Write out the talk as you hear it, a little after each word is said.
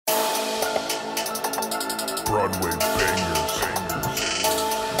Broadway bangers.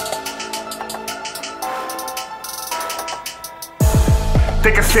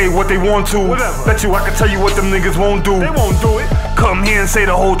 They can say what they want to. Whatever. Bet you I can tell you what them niggas won't do. They won't do it. Come here and say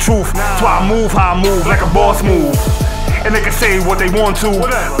the whole truth. Nah. So I move how I move, like a boss move. And they can say what they want to.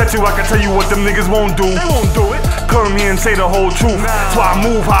 Whatever. Bet you I can tell you what them niggas won't do. They won't do it. Come here and say the whole truth. Nah. So I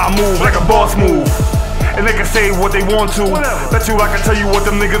move how I move, like a boss move. And they can say what they want to. Whatever. Bet you I can tell you what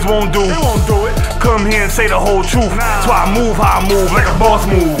them niggas won't do. They won't do it. Come here and say the whole truth. Nah. So I move how I move, like a boss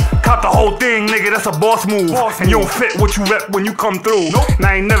move. Cop the whole thing, nigga, that's a boss move. And you don't fit what you rep when you come through. Nope. Now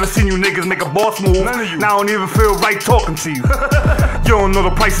I ain't never seen you niggas make a boss move. None of you. Now I don't even feel right talking to you. You don't know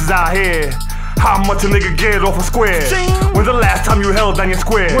the prices out here. How much a nigga get off a square? Ching. When's the last time you held down your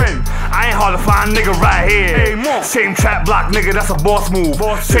square? When? I ain't hard to find, nigga, right here. Hey, Mo. Same trap block, nigga, that's a boss move.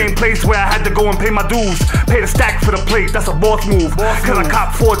 Boss Same place where I had to go and pay my dues. Pay the stack for the plate, that's a boss move. Cause I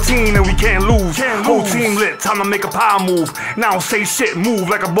cop 14 and we can't lose. Whole team lit, time to make a power move. Now don't say shit, move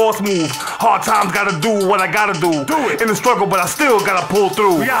like a boss move. Hard times gotta do what I gotta do. Do it. In the struggle, but I still gotta pull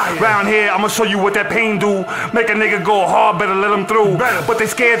through. We out here. Round here, I'ma show you what that pain do. Make a nigga go hard, better let him through. Better. But they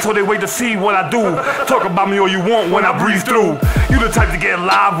scared so they wait to see what I do. Talk about me all you want when I breeze through. You the type to get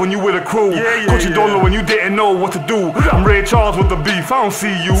live when you with a crew. Gucci Dolo when you didn't know what to do. I'm Ray Charles with the beef, I don't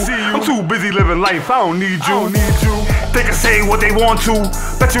see you. I'm too busy living life, I don't need you. They can say what they want to.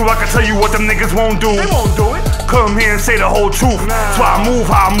 Bet you I can tell you what them niggas won't do. They won't do it. Come here and say the whole truth. Nah. So I move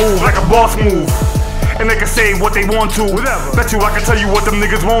how I move, like a boss move. And they can say what they want to. Whatever. Bet you I can tell you what them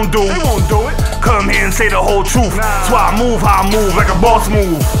niggas won't do. They won't do it. Come here and say the whole truth. Nah. So I move how I move, like a boss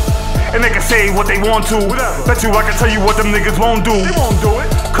move. And they can say what they want to. Whatever. Bet you I can tell you what them niggas won't do. They won't do it.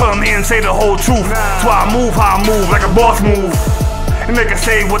 Come here and say the whole truth. Nah. So I move how I move, like a boss move. And they can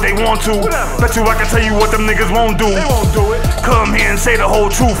say what they want to. Whatever. Bet you I can tell you what them niggas won't do. They won't do it. Come here and say the whole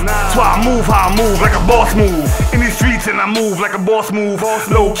truth. Nah. So I move how I move, like a boss move. In these streets and I move like a boss move.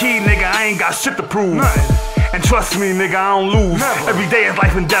 Low key, nigga, I ain't got shit to prove. Nothing. And trust me, nigga, I don't lose. Never. Every day is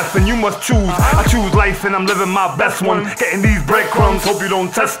life and death, and you must choose. I choose life, and I'm living my best one. Getting these breadcrumbs, hope you don't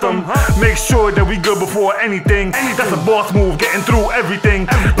test them. Make sure that we good before anything. That's a boss move, getting through everything.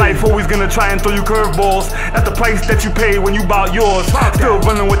 Life always gonna try and throw you curveballs. That's the price that you pay when you bout yours. Still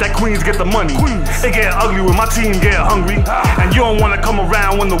running with that Queens, get the money. It get ugly when my team get hungry. And you don't wanna come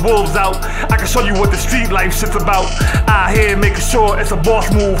around when the wolves out. I can show you what the street life shit's about. Out here making sure it's a boss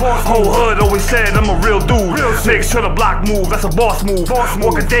move. Whole hood always said I'm a real dude. Make sure the block move, that's a boss move.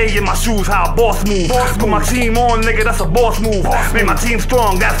 Walk a day in my shoes, how a boss move. Put my team on, nigga, that's a boss move. Make my team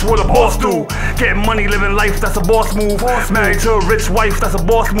strong, that's what a boss do. Getting money, living life, that's a boss move. Married to a rich wife, that's a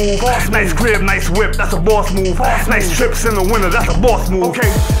boss move. Nice crib, nice whip, that's a boss move. Nice trips in the winter, that's a boss move.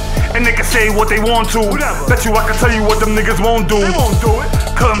 Okay. And they can say what they want to. Whatever. Bet you I can tell you what them niggas won't do. They won't do it.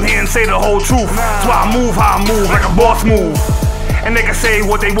 Come here and say the whole truth. Nah. So I move how I move, like a boss move. And they can say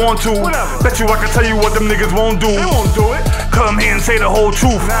what they want to. Whatever. Bet you I can tell you what them niggas won't do. They won't do it. Come here and say the whole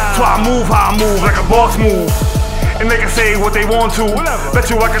truth. Nah. So I move how I move, like a boss move. And they can say what they want to. Whatever.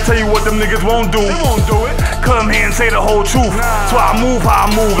 Bet you I can tell you what them niggas won't do. They won't do it. Come here and say the whole truth. Nah. So I move how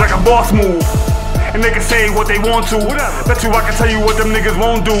I move, like a boss move. And they can say what they want to. Whatever. Bet you I can tell you what them niggas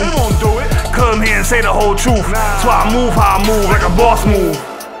won't do. They won't do it. Come here and say the whole truth. Nah. So I move how I move, like a boss move.